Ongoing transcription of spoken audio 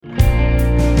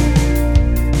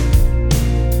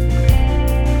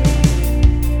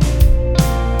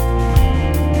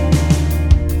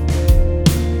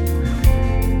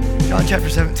chapter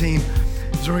 17 is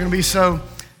where we're going to be. So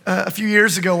a few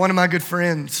years ago, one of my good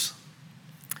friends,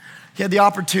 he had the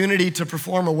opportunity to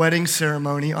perform a wedding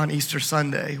ceremony on Easter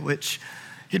Sunday, which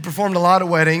he'd performed a lot of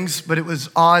weddings, but it was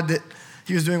odd that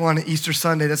he was doing one on Easter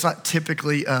Sunday. That's not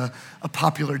typically a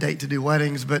popular date to do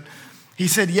weddings, but he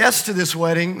said yes to this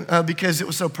wedding because it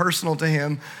was so personal to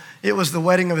him. It was the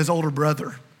wedding of his older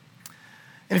brother.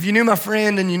 And if you knew my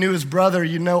friend and you knew his brother,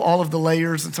 you know all of the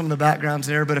layers and some of the backgrounds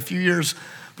there. But a few years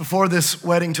before this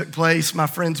wedding took place, my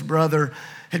friend's brother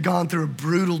had gone through a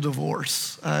brutal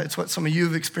divorce. It's what some of you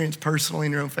have experienced personally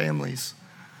in your own families.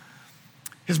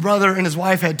 His brother and his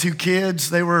wife had 2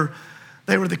 kids. They were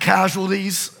the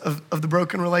casualties of the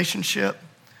broken relationship.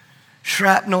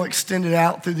 Shrapnel extended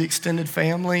out through the extended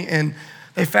family, and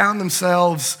they found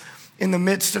themselves in the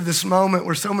midst of this moment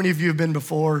where so many of you have been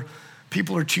before.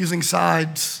 People are choosing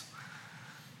sides.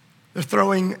 They're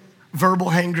throwing verbal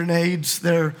hand grenades.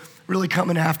 They're really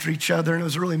coming after each other, and it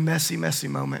was a really messy, messy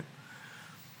moment.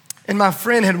 And my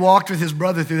friend had walked with his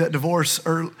brother through that divorce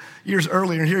years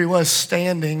earlier, and here he was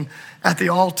standing at the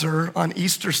altar on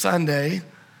Easter Sunday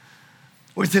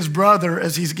with his brother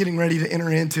as he's getting ready to enter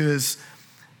into his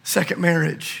second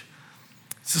marriage.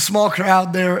 It's a small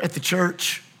crowd there at the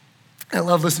church. I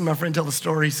love listening to my friend tell the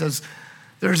story. He says,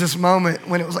 there's this moment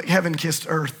when it was like heaven kissed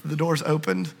earth. The doors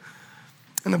opened,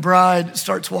 and the bride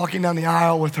starts walking down the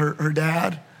aisle with her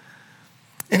dad.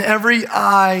 And every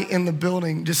eye in the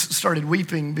building just started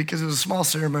weeping because it was a small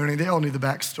ceremony. They all knew the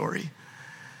backstory.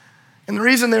 And the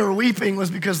reason they were weeping was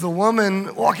because the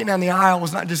woman walking down the aisle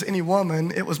was not just any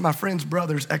woman, it was my friend's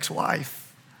brother's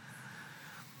ex-wife.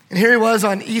 And here he was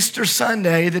on Easter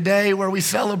Sunday, the day where we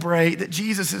celebrate that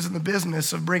Jesus is in the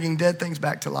business of bringing dead things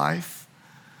back to life.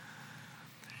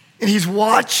 And he's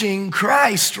watching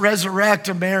Christ resurrect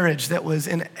a marriage that was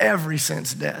in every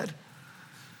sense dead.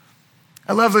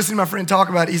 I love listening to my friend talk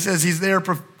about it. He says he's there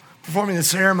performing the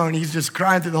ceremony. He's just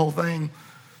crying through the whole thing.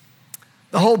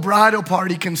 The whole bridal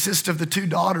party consists of the 2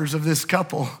 daughters of this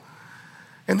couple.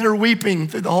 And they're weeping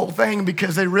through the whole thing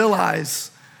because they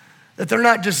realize that they're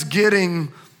not just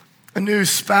getting a new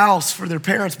spouse for their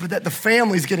parents, but that the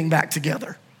family's getting back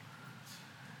together.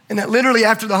 And that literally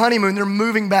after the honeymoon, they're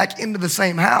moving back into the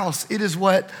same house. It is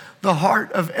what the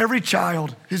heart of every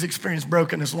child who's experienced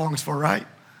brokenness longs for, right?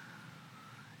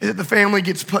 Is that the family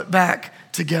gets put back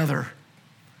together.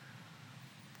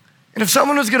 And if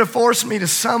someone was gonna force me to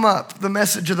sum up the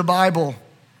message of the Bible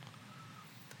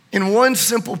in one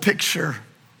simple picture,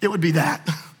 it would be that.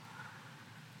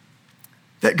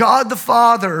 That God the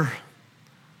Father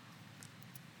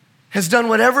has done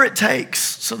whatever it takes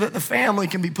so that the family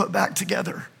can be put back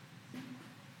together.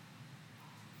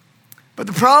 But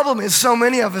the problem is so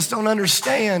many of us don't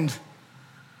understand,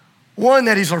 1,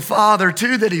 that he's our Father,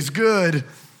 2, that he's good,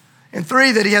 and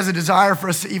 3, that he has a desire for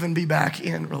us to even be back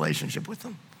in relationship with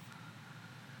him.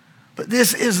 But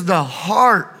this is the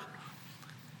heart.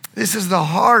 This is the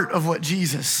heart of what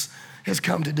Jesus has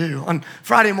come to do. On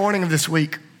Friday morning of this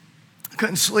week, I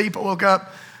couldn't sleep. I woke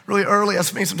up really early. I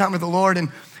spent some time with the Lord,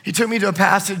 and he took me to a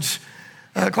passage,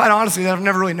 quite honestly, that I've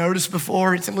never really noticed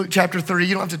before. It's in Luke chapter 3.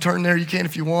 You don't have to turn there. You can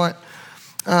if you want.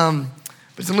 But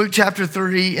it's in Luke chapter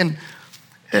 3, and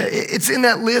it's in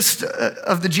that list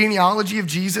of the genealogy of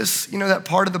Jesus, you know, that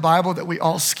part of the Bible that we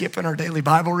all skip in our daily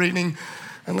Bible reading,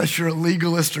 unless you're a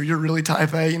legalist or you're really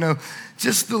type A, you know,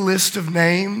 just the list of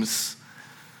names.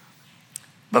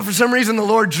 But for some reason, the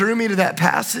Lord drew me to that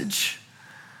passage.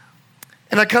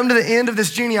 And I come to the end of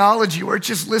this genealogy where it's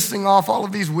just listing off all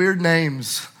of these weird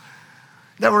names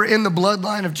that were in the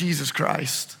bloodline of Jesus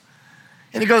Christ.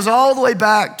 And it goes all the way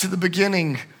back to the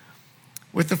beginning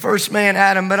with the first man,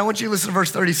 Adam. But I want you to listen to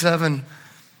verse 37.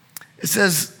 It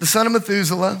says, the son of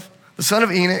Methuselah, the son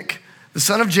of Enoch, the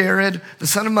son of Jared, the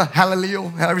son of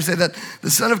Mahalaleel, however you say that,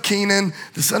 the son of Kenan,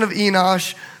 the son of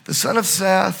Enosh, the son of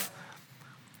Seth,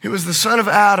 who was the son of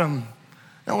Adam.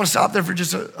 Now I want to stop there for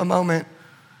just a moment.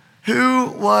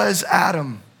 Who was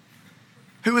Adam?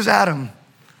 Who was Adam?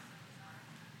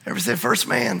 Everybody say first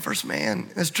man, first man.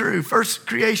 That's true. First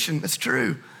creation, that's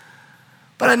true.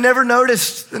 But I never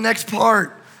noticed the next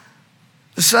part.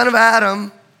 The son of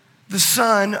Adam, the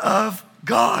son of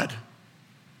God.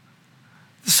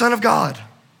 The son of God.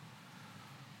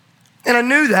 And I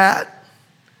knew that,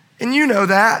 and you know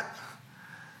that.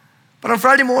 But on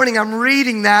Friday morning, I'm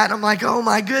reading that, and I'm like, oh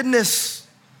my goodness.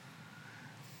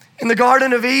 In the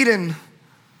Garden of Eden,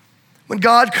 when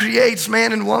God creates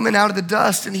man and woman out of the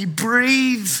dust and he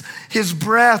breathes his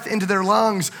breath into their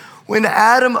lungs, when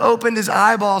Adam opened his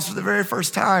eyeballs for the very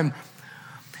first time,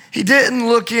 he didn't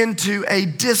look into a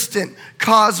distant,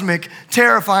 cosmic,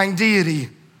 terrifying deity.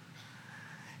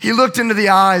 He looked into the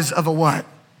eyes of a what?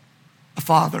 a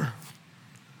father.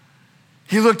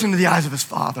 He looked into the eyes of his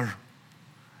father,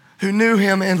 who knew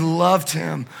him and loved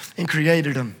him and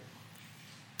created him.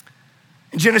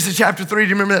 In Genesis chapter 3, do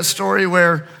you remember that story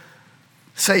where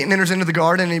Satan enters into the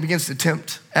garden and he begins to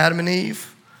tempt Adam and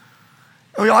Eve?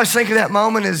 And we always think of that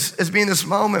moment as being this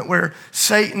moment where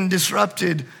Satan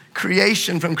disrupted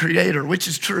creation from creator, which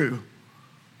is true.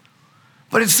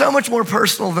 But it's so much more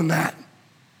personal than that.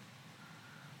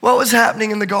 What was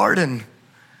happening in the garden?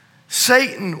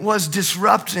 Satan was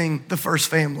disrupting the first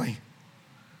family.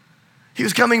 He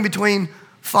was coming between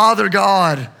Father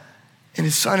God and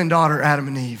his son and daughter, Adam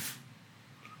and Eve.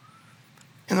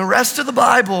 And the rest of the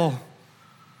Bible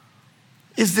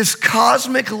is this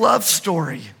cosmic love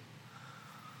story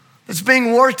that's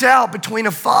being worked out between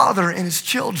a father and his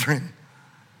children.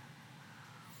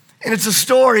 And it's a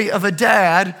story of a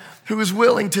dad who is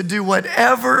willing to do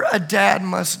whatever a dad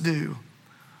must do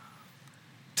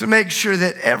to make sure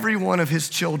that every one of his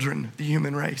children, the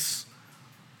human race,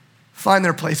 find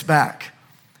their place back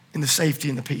in the safety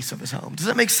and the peace of his home. Does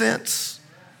that make sense?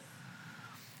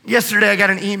 Yesterday, I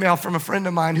got an email from a friend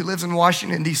of mine who lives in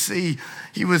Washington, D.C.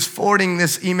 He was forwarding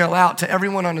this email out to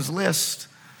everyone on his list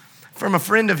from a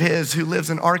friend of his who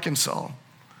lives in Arkansas.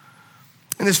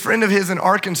 And this friend of his in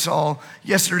Arkansas,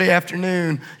 yesterday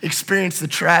afternoon, experienced the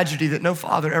tragedy that no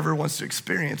father ever wants to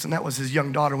experience, and that was his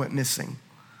young daughter went missing.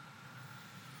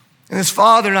 And his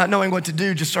father, not knowing what to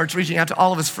do, just starts reaching out to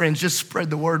all of his friends, just spread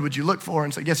the word, would you look for her?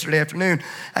 And so yesterday afternoon,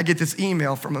 I get this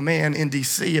email from a man in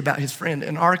D.C. about his friend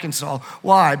in Arkansas.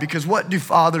 Why? Because what do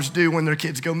fathers do when their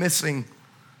kids go missing?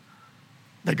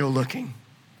 They go looking.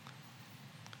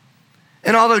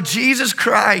 And although Jesus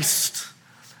Christ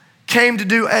came to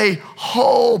do a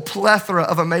whole plethora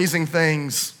of amazing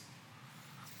things,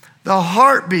 the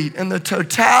heartbeat and the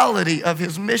totality of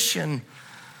his mission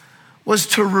was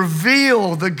to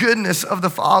reveal the goodness of the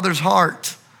Father's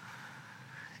heart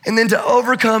and then to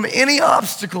overcome any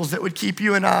obstacles that would keep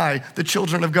you and I, the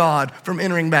children of God, from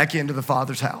entering back into the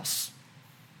Father's house.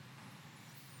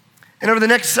 And over the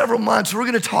next several months, we're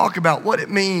gonna talk about what it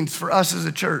means for us as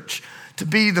a church to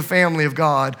be the family of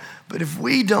God. But if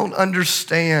we don't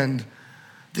understand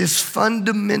this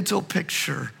fundamental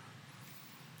picture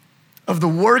of the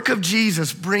work of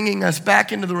Jesus bringing us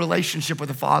back into the relationship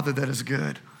with a Father that is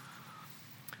good,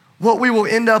 what we will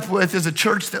end up with is a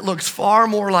church that looks far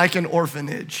more like an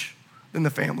orphanage than the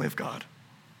family of God.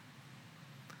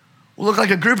 We'll look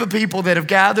like a group of people that have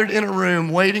gathered in a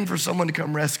room waiting for someone to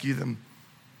come rescue them,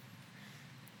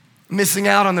 missing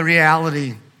out on the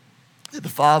reality that the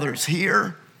Father is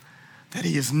here, that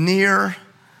he is near,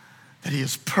 that he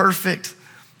is perfect,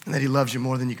 and that he loves you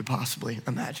more than you could possibly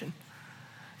imagine.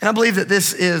 And I believe that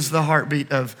this is the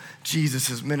heartbeat of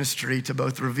Jesus' ministry, to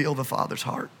both reveal the Father's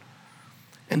heart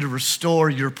and to restore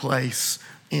your place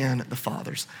in the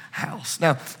Father's house.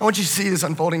 Now, I want you to see this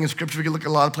unfolding in Scripture. We can look at a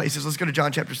lot of places. Let's go to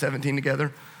John chapter 17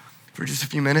 together for just a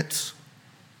few minutes.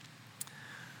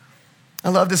 I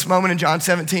love this moment in John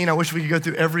 17. I wish we could go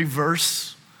through every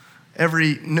verse,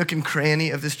 every nook and cranny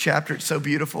of this chapter. It's so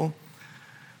beautiful.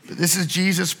 But this is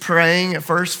Jesus praying at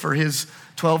first for his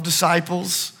 12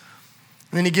 disciples.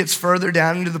 And then he gets further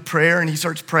down into the prayer and he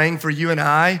starts praying for you and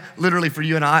I, literally for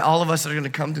you and I, all of us that are gonna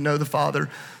come to know the Father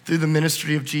through the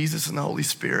ministry of Jesus and the Holy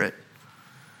Spirit.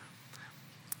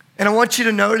 And I want you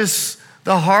to notice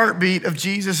the heartbeat of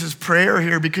Jesus' prayer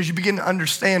here, because you begin to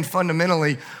understand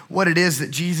fundamentally what it is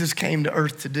that Jesus came to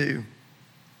earth to do.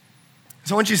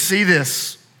 So I want you to see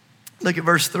this. Look at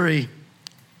verse 3.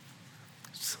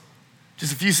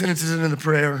 Just a few sentences into the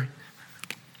prayer.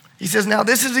 He says, "Now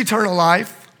this is eternal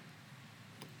life,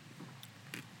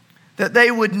 that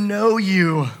they would know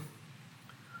you,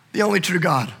 the only true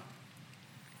God." Do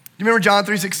you remember John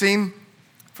 3:16?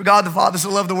 "For God the Father so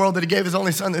loved the world that he gave his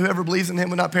only son, that whoever believes in him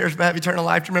would not perish but have eternal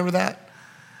life." Do you remember that?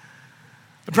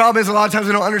 The problem is a lot of times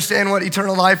we don't understand what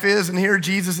eternal life is. And here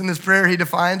Jesus in this prayer, he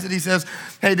defines it. He says,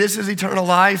 hey, this is eternal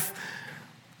life,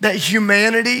 that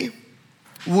humanity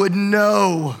would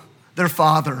know their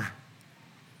Father.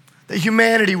 That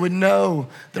humanity would know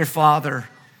their Father.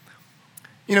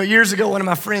 You know, years ago, one of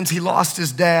my friends, he lost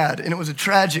his dad, and it was a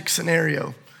tragic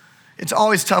scenario. It's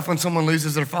always tough when someone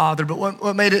loses their father, but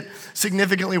what made it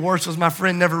significantly worse was my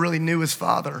friend never really knew his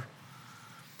father.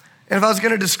 And if I was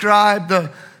gonna describe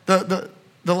the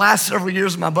last several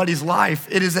years of my buddy's life,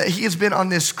 it is that he has been on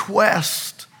this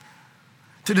quest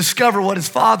to discover what his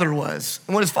father was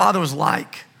and what his father was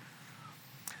like.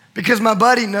 Because my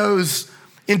buddy knows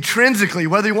intrinsically,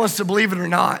 whether he wants to believe it or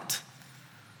not,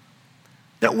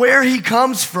 that where he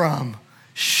comes from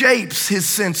shapes his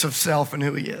sense of self and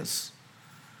who he is.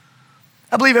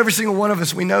 I believe every single one of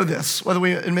us, we know this, whether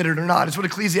we admit it or not. It's what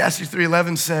Ecclesiastes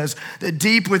 3:11 says, that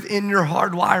deep within your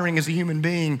hard wiring as a human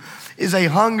being is a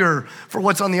hunger for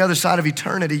what's on the other side of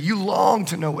eternity. You long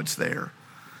to know what's there.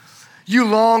 You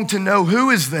long to know who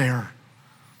is there.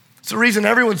 It's the reason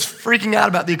everyone's freaking out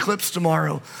about the eclipse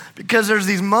tomorrow, because there's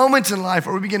these moments in life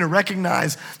where we begin to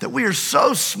recognize that we are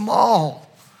so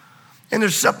small and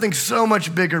there's something so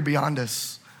much bigger beyond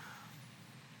us.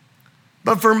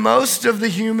 But for most of the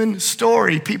human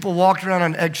story, people walked around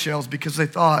on eggshells because they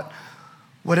thought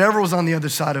whatever was on the other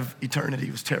side of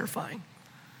eternity was terrifying.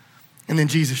 And then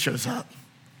Jesus shows up.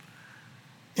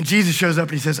 And Jesus shows up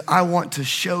and he says, I want to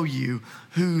show you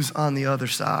who's on the other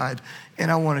side,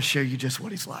 and I want to show you just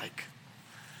what he's like.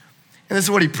 And this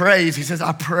is what he prays. He says,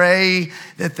 I pray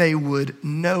that they would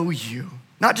know you,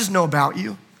 not just know about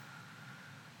you.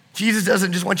 Jesus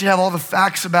doesn't just want you to have all the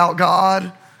facts about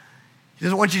God. He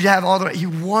doesn't want you to have all the, he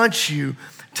wants you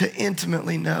to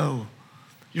intimately know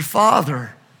your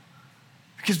Father.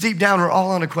 Because deep down, we're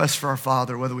all on a quest for our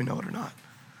Father, whether we know it or not.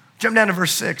 Jump down to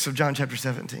verse 6 of John chapter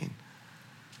 17.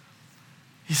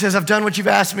 He says, I've done what you've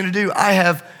asked me to do. I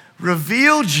have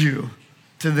revealed you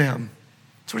to them.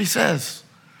 That's what he says.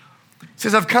 He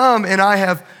says, I've come and I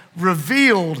have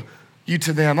revealed you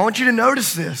to them. I want you to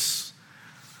notice this,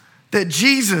 that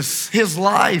Jesus, his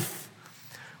life,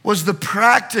 was the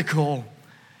practical,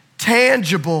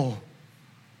 tangible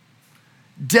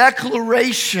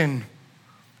declaration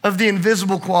of the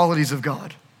invisible qualities of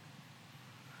God.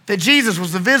 That Jesus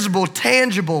was the visible,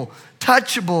 tangible,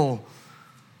 touchable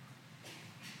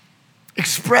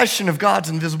expression of God's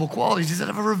invisible qualities. He said,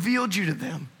 I've revealed you to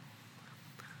them.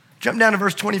 Jump down to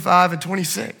verse 25 and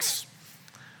 26.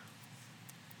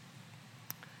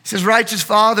 He says, righteous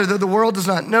Father, though the world does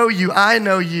not know you, I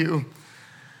know you,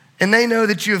 and they know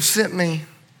that you have sent me.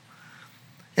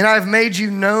 And I have made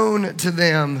you known to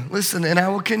them. Listen, and I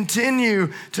will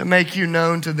continue to make you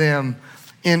known to them,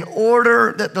 in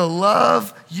order that the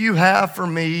love you have for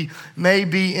me may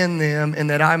be in them, and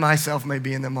that I myself may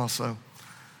be in them also.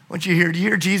 I want you to hear, do you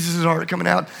hear Jesus' heart coming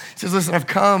out? He says, listen, I've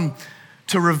come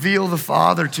to reveal the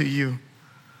Father to you.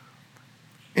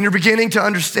 And you're beginning to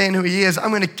understand who he is.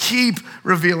 I'm going to keep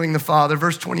revealing the Father.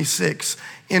 Verse 26,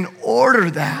 in order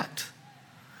that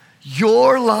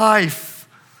your life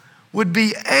would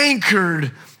be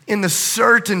anchored in the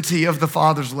certainty of the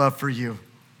Father's love for you.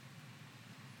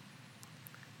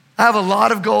 I have a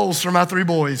lot of goals for my 3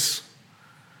 boys,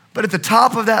 but at the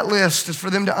top of that list is for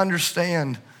them to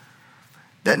understand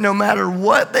that no matter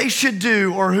what they should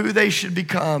do or who they should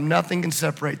become, nothing can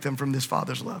separate them from this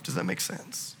Father's love. Does that make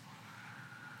sense?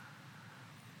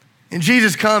 And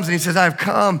Jesus comes and he says, I've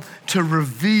come to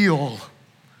reveal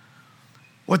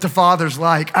what the Father's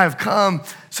like. I've come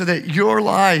so that your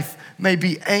life may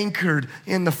be anchored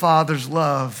in the Father's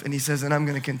love. And he says, and I'm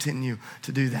going to continue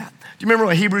to do that. Do you remember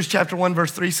what Hebrews chapter 1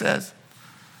 verse 3 says?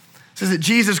 It says that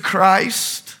Jesus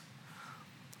Christ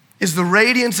is the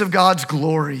radiance of God's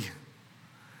glory.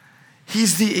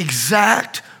 He's the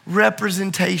exact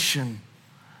representation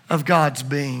of God's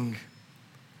being.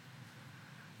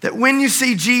 That when you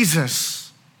see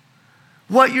Jesus,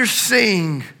 what you're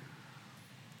seeing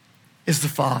is the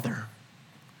Father.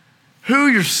 Who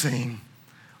you're seeing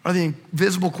are the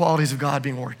invisible qualities of God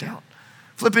being worked out.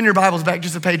 Flip in your Bibles back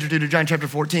just a page or two to John chapter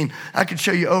 14. I could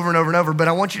show you over and over and over, but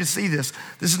I want you to see this.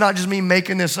 This is not just me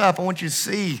making this up. I want you to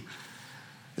see.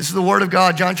 This is the Word of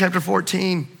God, John chapter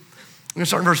 14. We're going to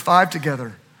start in verse 5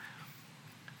 together.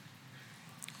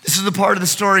 This is the part of the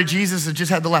story. Jesus has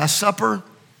just had the Last Supper.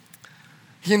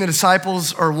 He and the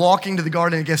disciples are walking to the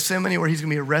Garden of Gethsemane where he's going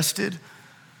to be arrested.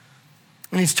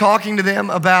 And he's talking to them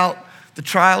about the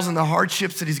trials and the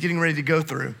hardships that he's getting ready to go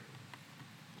through.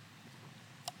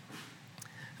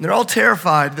 And they're all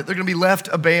terrified that they're going to be left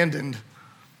abandoned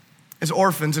as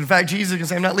orphans. In fact, Jesus is going to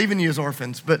say, I'm not leaving you as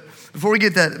orphans. But before we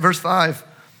get that, verse 5,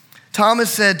 Thomas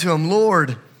said to him,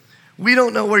 Lord, we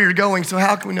don't know where you're going, so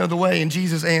how can we know the way? And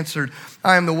Jesus answered,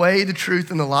 I am the way, the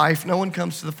truth, and the life. No one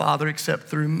comes to the Father except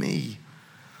through me.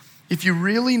 If you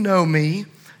really know me,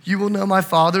 you will know my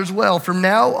Father as well. From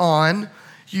now on,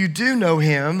 you do know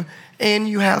him, and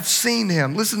you have seen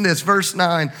him. Listen to this, verse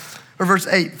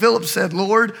 8. Philip said,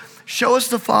 Lord, show us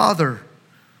the Father,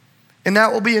 and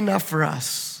that will be enough for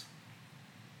us.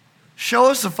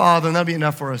 Show us the Father, and that'll be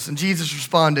enough for us. And Jesus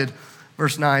responded,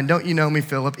 verse 9, don't you know me,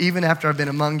 Philip, even after I've been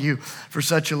among you for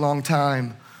such a long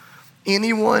time?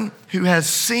 Anyone who has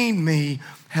seen me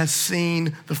has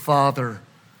seen the Father.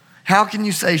 How can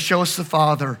you say, show us the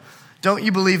Father? Don't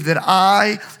you believe that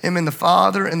I am in the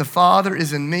Father and the Father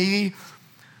is in me?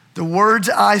 The words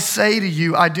I say to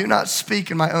you, I do not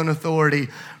speak in my own authority.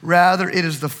 Rather, it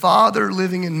is the Father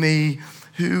living in me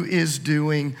who is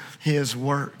doing his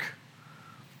work.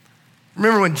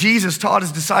 Remember when Jesus taught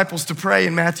his disciples to pray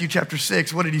in Matthew chapter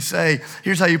 6, what did he say?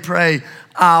 Here's how you pray.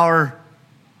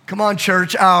 Come on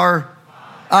church, our.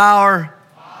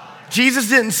 Jesus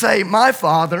didn't say, my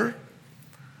Father.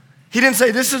 He didn't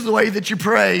say, this is the way that you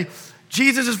pray.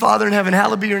 Jesus is Father in heaven,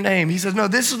 hallowed be your name. He says, no,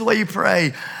 this is the way you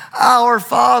pray. Our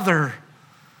Father.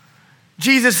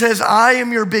 Jesus says, I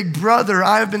am your big brother.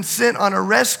 I have been sent on a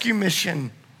rescue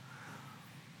mission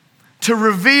to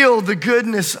reveal the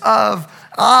goodness of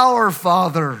our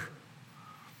Father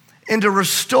and to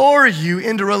restore you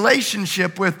into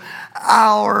relationship with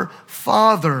our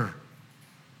Father.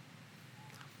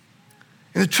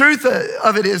 And the truth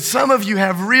of it is, some of you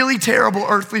have really terrible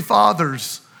earthly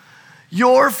fathers.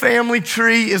 Your family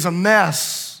tree is a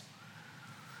mess.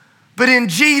 But in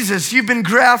Jesus, you've been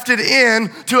grafted in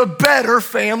to a better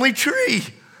family tree.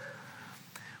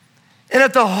 And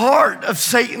at the heart of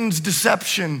Satan's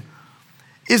deception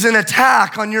is an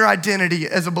attack on your identity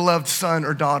as a beloved son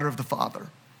or daughter of the Father.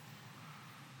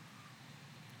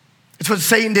 It's what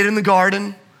Satan did in the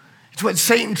garden. It's what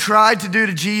Satan tried to do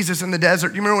to Jesus in the desert.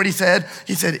 You remember what he said?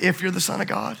 He said, if you're the Son of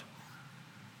God.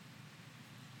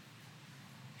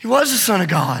 He was the Son of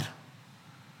God.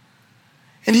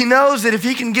 And he knows that if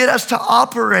he can get us to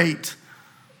operate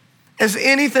as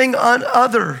anything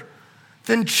other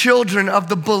than children of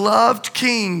the beloved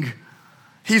King,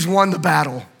 he's won the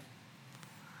battle.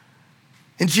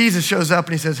 And Jesus shows up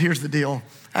and he says, here's the deal.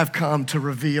 I've come to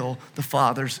reveal the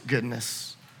Father's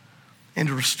goodness and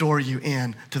to restore you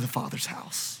in to the Father's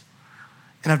house.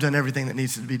 And I've done everything that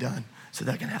needs to be done so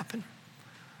that can happen.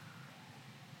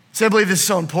 So I believe this is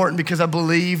so important because I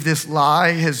believe this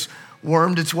lie has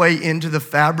wormed its way into the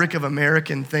fabric of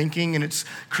American thinking, and it's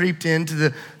creeped into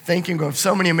the thinking of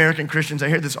so many American Christians. I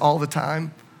hear this all the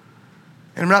time.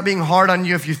 And I'm not being hard on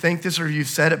you if you think this or you've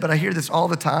said it, but I hear this all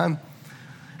the time.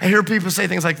 I hear people say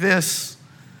things like this.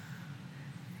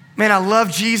 Man, I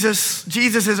love Jesus.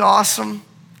 Jesus is awesome.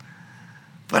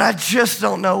 But I just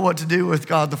don't know what to do with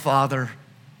God the Father.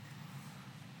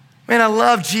 Man, I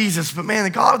love Jesus, but man, the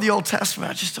God of the Old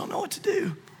Testament, I just don't know what to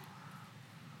do.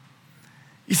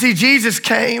 You see, Jesus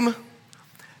came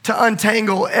to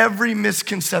untangle every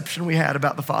misconception we had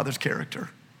about the Father's character.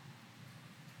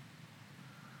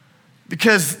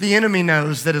 Because the enemy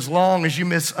knows that as long as you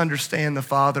misunderstand the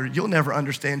Father, you'll never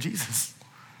understand Jesus.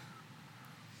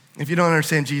 If you don't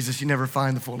understand Jesus, you never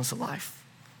find the fullness of life.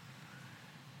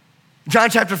 John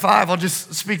chapter 5, I'll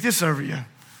just speak this over you.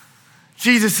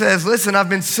 Jesus says, listen, I've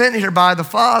been sent here by the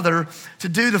Father to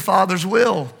do the Father's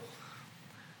will.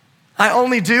 I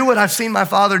only do what I've seen my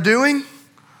Father doing.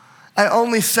 I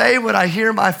only say what I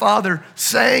hear my Father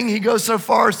saying. He goes so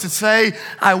far as to say,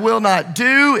 I will not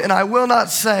do and I will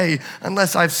not say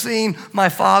unless I've seen my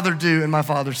Father do and my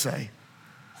Father say.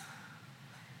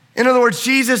 In other words,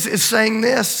 Jesus is saying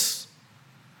this.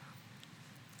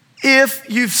 If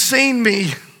you've seen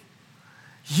me,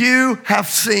 you have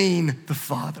seen the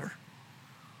Father.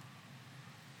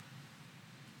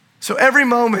 So every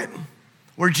moment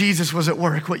where Jesus was at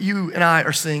work, what you and I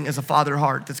are seeing is a Father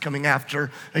heart that's coming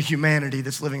after a humanity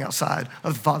that's living outside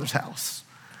of the Father's house.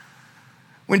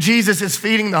 When Jesus is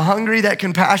feeding the hungry, that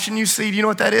compassion you see, do you know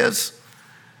what that is?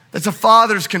 That's a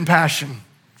father's compassion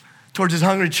towards his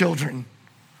hungry children.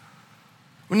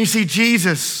 When you see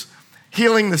Jesus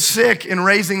healing the sick and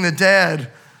raising the dead,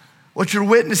 what you're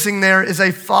witnessing there is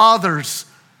a father's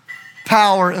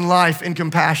power and life and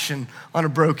compassion on a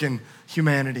broken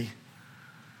humanity.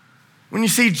 When you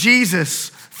see Jesus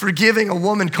forgiving a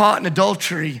woman caught in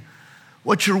adultery,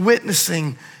 what you're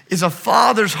witnessing is a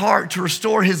father's heart to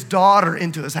restore his daughter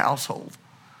into his household.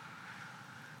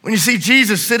 When you see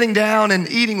Jesus sitting down and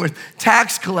eating with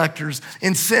tax collectors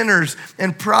and sinners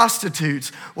and prostitutes,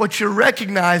 what you're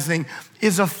recognizing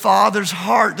is a father's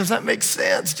heart. Does that make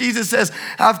sense? Jesus says,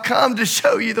 I've come to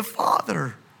show you the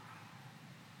Father.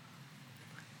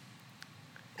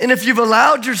 And if you've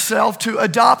allowed yourself to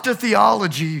adopt a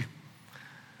theology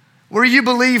where you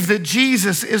believe that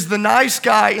Jesus is the nice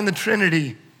guy in the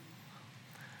Trinity,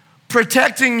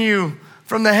 protecting you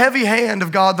from the heavy hand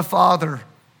of God the Father,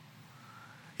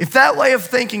 if that way of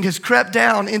thinking has crept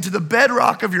down into the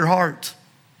bedrock of your heart,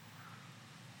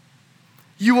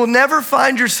 you will never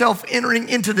find yourself entering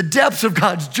into the depths of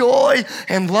God's joy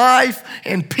and life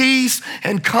and peace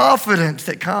and confidence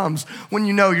that comes when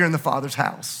you know you're in the Father's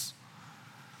house.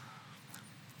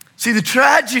 See, the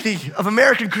tragedy of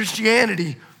American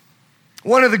Christianity,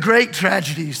 one of the great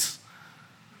tragedies,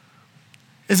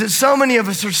 is that so many of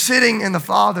us are sitting in the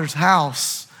Father's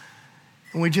house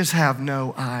and we just have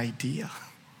no idea.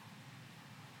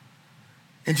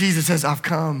 And Jesus says, I've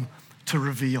come to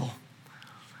reveal.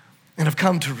 and have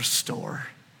come to restore.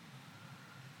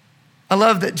 I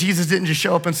love that Jesus didn't just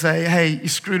show up and say, hey, you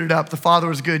screwed it up. The Father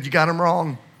was good. You got him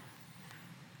wrong.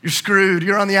 You're screwed.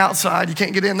 You're on the outside. You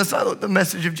can't get in. That's not the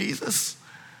message of Jesus.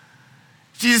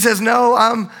 Jesus says, no,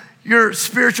 I'm your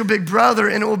spiritual big brother,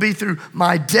 and it will be through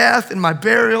my death and my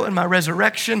burial and my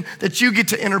resurrection that you get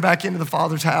to enter back into the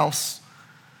Father's house.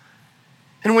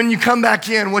 And when you come back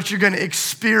in, what you're going to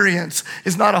experience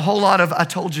is not a whole lot of I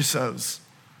told you so's.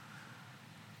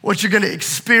 What you're going to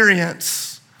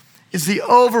experience is the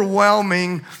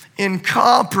overwhelming,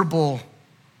 incomparable,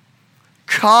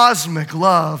 cosmic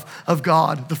love of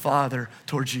God the Father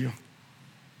towards you.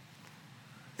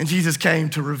 And Jesus came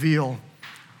to reveal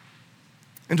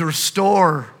and to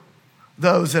restore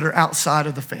those that are outside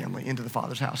of the family into the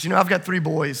Father's house. You know, I've got 3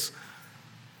 boys.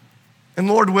 And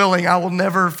Lord willing, I will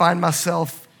never find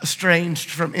myself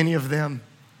estranged from any of them.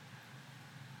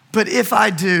 But if I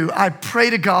do, I pray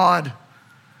to God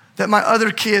that my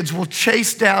other kids will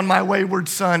chase down my wayward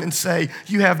son and say,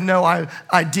 you have no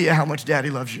idea how much Daddy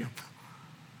loves you.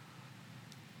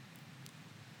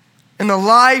 And the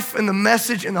life and the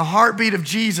message and the heartbeat of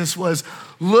Jesus was,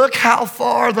 look how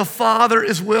far the Father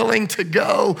is willing to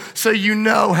go so you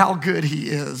know how good he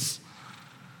is.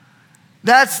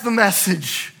 That's the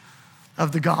message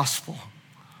of the gospel.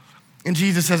 And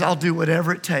Jesus says, I'll do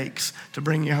whatever it takes to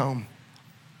bring you home.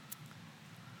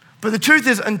 But the truth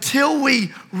is, until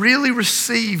we really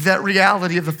receive that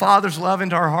reality of the Father's love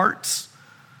into our hearts,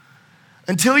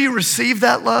 until you receive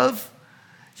that love,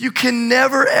 you can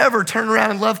never, ever turn around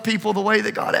and love people the way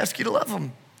that God asks you to love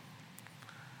them.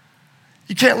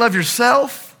 You can't love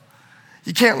yourself.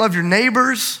 You can't love your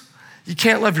neighbors. You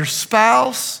can't love your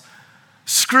spouse.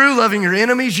 Screw loving your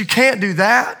enemies. You can't do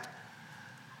that.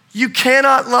 You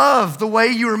cannot love the way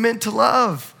you were meant to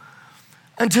love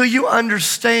until you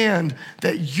understand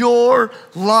that your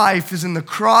life is in the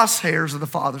crosshairs of the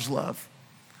Father's love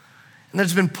and that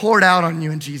it's been poured out on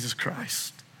you in Jesus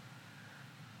Christ.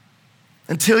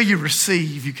 Until you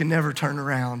receive, you can never turn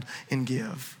around and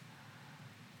give.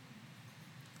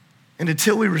 And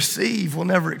until we receive, we'll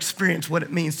never experience what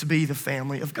it means to be the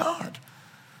family of God.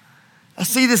 I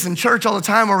see this in church all the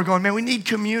time where we're going, man, we need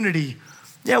community.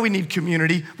 Yeah, we need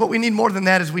community. What we need more than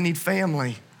that is we need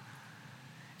family.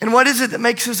 And what is it that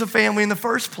makes us a family in the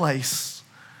first place?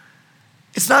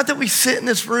 It's not that we sit in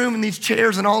this room in these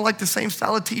chairs and all like the same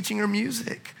style of teaching or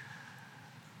music.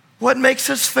 What makes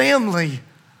us family?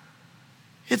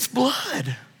 It's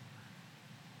blood.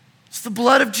 It's the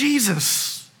blood of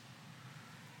Jesus.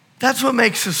 That's what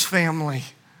makes us family.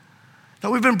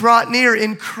 That we've been brought near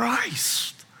in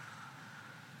Christ.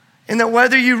 And that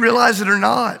whether you realize it or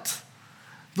not,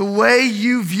 the way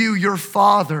you view your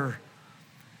Father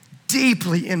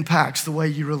deeply impacts the way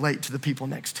you relate to the people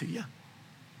next to you.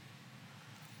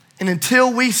 And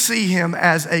until we see him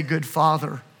as a good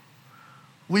Father,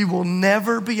 we will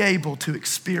never be able to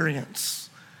experience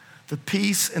the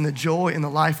peace and the joy and the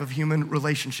life of human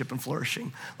relationship and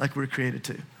flourishing like we were created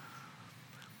to.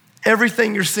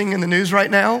 Everything you're seeing in the news right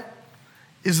now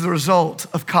is the result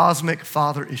of cosmic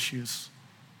father issues.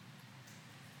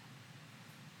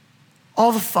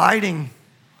 All the fighting,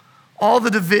 all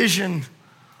the division,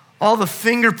 all the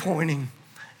finger pointing,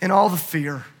 and all the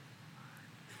fear.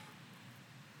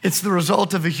 It's the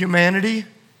result of a humanity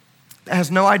that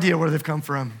has no idea where they've come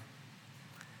from,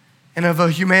 and of a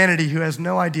humanity who has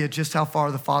no idea just how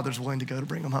far the Father's willing to go to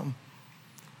bring them home.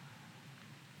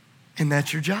 And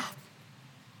that's your job.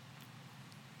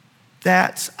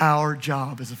 That's our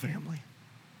job as a family.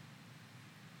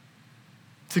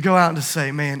 To go out and to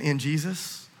say, man, in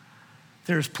Jesus,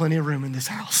 there's plenty of room in this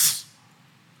house.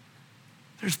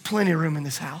 There's plenty of room in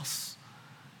this house.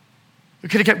 We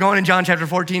could have kept going in John chapter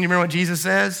 14. You remember what Jesus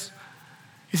says?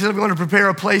 He says, I'm going to prepare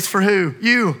a place for who?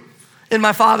 You. In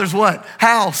my Father's what?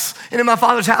 House. And in my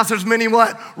Father's house, there's many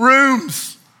what?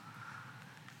 Rooms.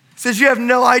 He says, you have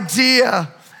no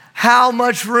idea how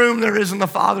much room there is in the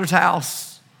Father's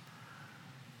house.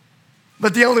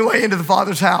 But the only way into the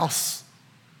Father's house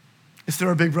is through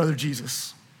our big brother,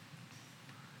 Jesus.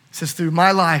 He says, through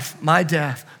my life, my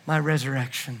death, my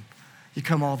resurrection, you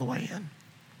come all the way in.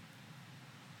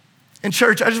 And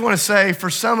church, I just want to say, for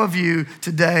some of you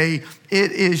today,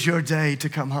 it is your day to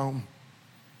come home.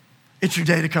 It's your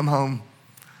day to come home.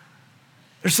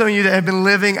 There's some of you that have been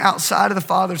living outside of the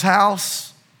Father's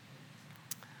house,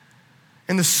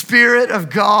 and the Spirit of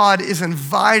God is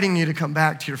inviting you to come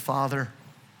back to your Father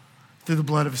through the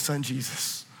blood of his Son,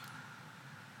 Jesus.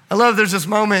 I love there's this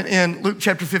moment in Luke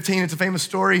chapter 15. It's a famous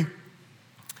story.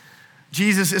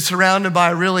 Jesus is surrounded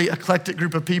by a really eclectic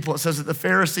group of people. It says that the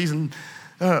Pharisees and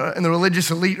the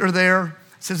religious elite are there.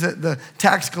 It says that the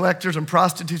tax collectors and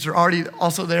prostitutes are already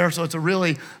also there, so it's a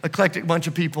really eclectic bunch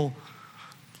of people.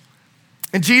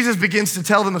 And Jesus begins to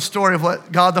tell them a story of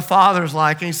what God the Father is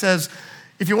like. And he says,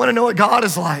 if you want to know what God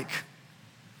is like,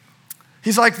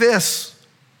 he's like this.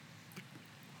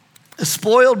 A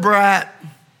spoiled brat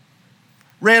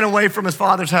ran away from his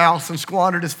father's house and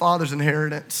squandered his father's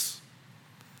inheritance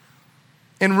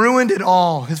and ruined it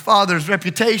all, his father's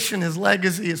reputation, his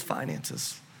legacy, his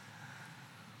finances.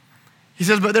 He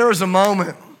says, but there was a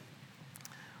moment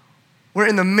where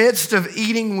in the midst of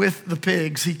eating with the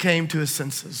pigs, he came to his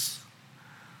senses.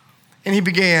 And he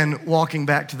began walking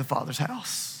back to the Father's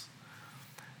house.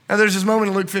 Now there's this moment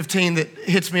in Luke 15 that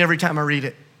hits me every time I read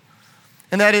it.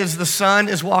 And that is the son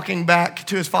is walking back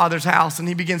to his father's house and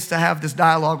he begins to have this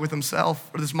dialogue with himself,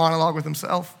 or this monologue with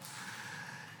himself.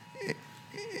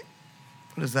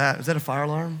 What is that? Is that a fire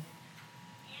alarm?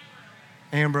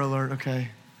 Amber alert, okay.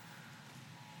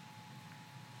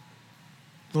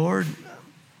 Lord,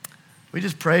 we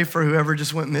just pray for whoever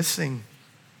just went missing.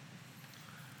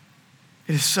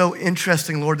 It is so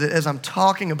interesting, Lord, that as I'm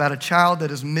talking about a child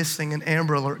that is missing, an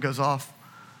Amber alert goes off.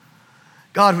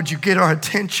 God, would you get our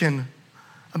attention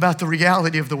about the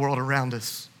reality of the world around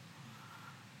us?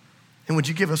 And would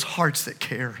you give us hearts that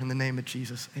care in the name of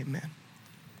Jesus? Amen.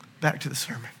 Back to the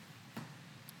sermon.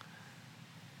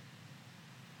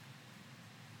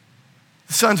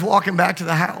 The son's walking back to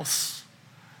the house.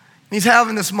 And he's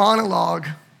having this monologue.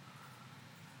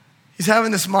 He's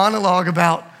having this monologue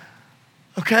about,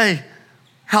 okay,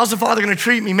 how's the Father going to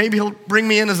treat me? Maybe he'll bring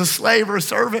me in as a slave or a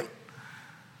servant.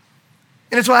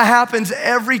 And it's what happens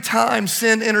every time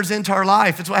sin enters into our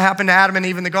life. It's what happened to Adam and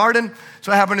Eve in the garden. It's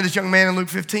what happened to this young man in Luke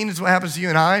 15. It's what happens to you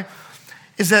and I.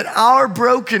 Is that our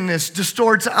brokenness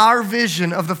distorts our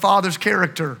vision of the Father's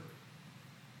character.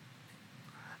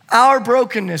 Our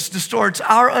brokenness distorts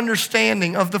our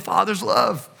understanding of the Father's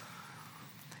love.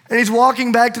 And he's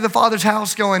walking back to the Father's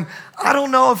house going, I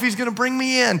don't know if he's going to bring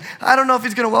me in. I don't know if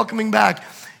he's going to welcome me back.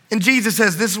 And Jesus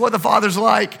says, this is what the Father's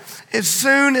like. As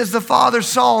soon as the Father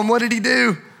saw him, what did he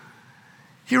do?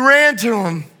 He ran to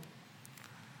him.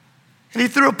 And he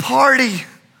threw a party.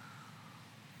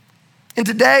 And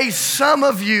today, some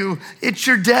of you, it's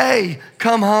your day.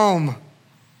 Come home.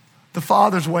 The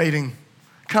Father's waiting.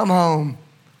 Come home.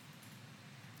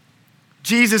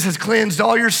 Jesus has cleansed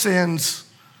all your sins.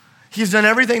 He's done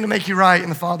everything to make you right in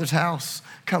the Father's house.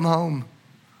 Come home.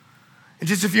 In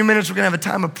just a few minutes, we're gonna have a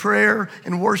time of prayer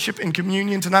and worship and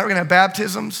communion. Tonight, we're gonna have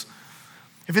baptisms.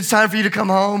 If it's time for you to come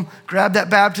home, grab that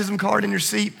baptism card in your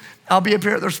seat. I'll be up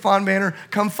here at the Respond banner.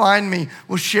 Come find me.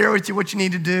 We'll share with you what you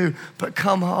need to do, but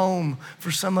come home.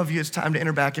 For some of you, it's time to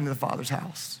enter back into the Father's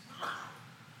house.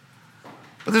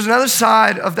 But there's another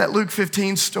side of that Luke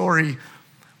 15 story,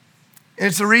 and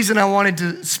it's the reason I wanted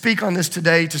to speak on this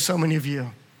today to so many of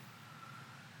you.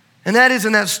 And that is,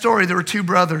 in that story, there were two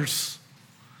brothers.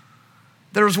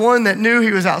 There was one that knew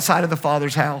he was outside of the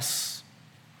Father's house.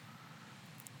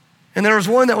 And there was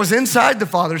one that was inside the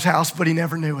Father's house, but he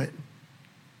never knew it.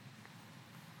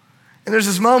 And there's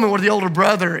this moment where the older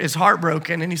brother is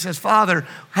heartbroken and he says, Father,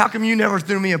 how come you never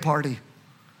threw me a party?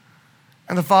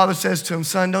 And the father says to him,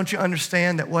 son, don't you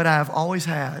understand that what I have always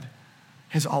had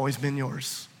has always been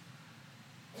yours?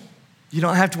 You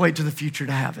don't have to wait to the future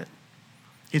to have it.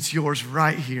 It's yours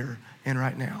right here and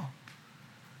right now.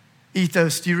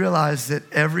 Ethos, do you realize that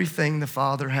everything the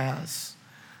Father has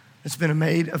that's been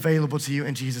made available to you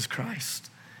in Jesus Christ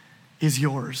is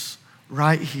yours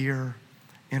right here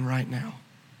and right now?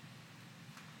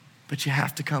 But you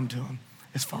have to come to him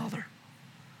as Father.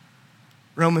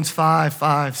 Romans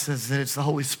 5:5 says that it's the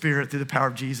Holy Spirit through the power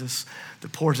of Jesus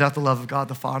that pours out the love of God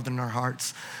the Father in our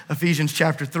hearts. Ephesians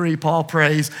chapter 3, Paul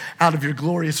prays, out of your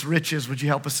glorious riches, would you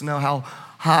help us to know how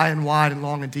high and wide and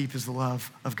long and deep is the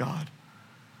love of God?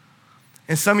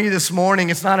 And some of you this morning,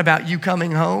 it's not about you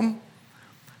coming home.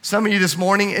 Some of you this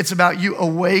morning, it's about you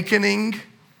awakening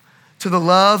to the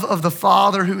love of the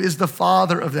Father who is the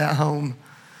Father of that home.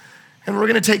 And we're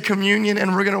gonna take communion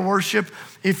and we're gonna worship.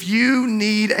 If you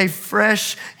need a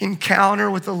fresh encounter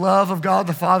with the love of God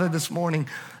the Father this morning,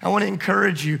 I wanna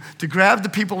encourage you to grab the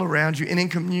people around you and in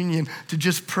communion to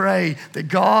just pray that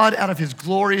God, out of his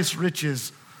glorious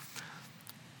riches,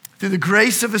 through the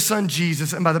grace of his son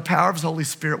Jesus and by the power of his Holy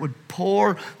Spirit, would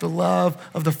pour the love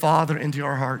of the Father into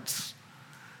our hearts.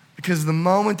 Because the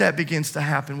moment that begins to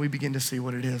happen, we begin to see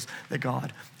what it is that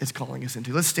God is calling us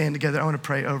into. Let's stand together. I want to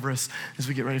pray over us as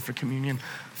we get ready for communion.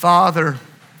 Father,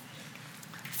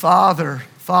 Father,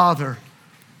 Father,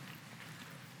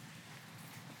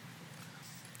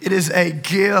 it is a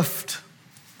gift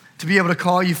to be able to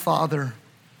call you Father.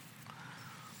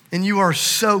 And you are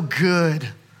so good.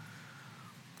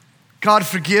 God,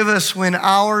 forgive us when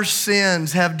our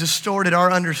sins have distorted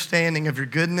our understanding of your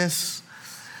goodness.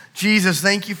 Jesus,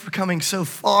 thank you for coming so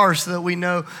far so that we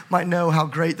might know how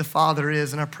great the Father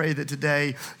is. And I pray that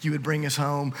today you would bring us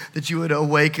home, that you would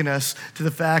awaken us to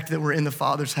the fact that we're in the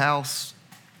Father's house.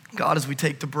 God, as we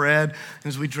take the bread and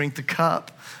as we drink the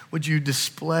cup, would you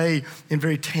display in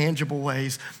very tangible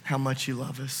ways how much you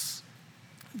love us?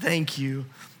 Thank you.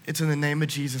 It's in the name of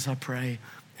Jesus I pray.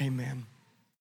 Amen.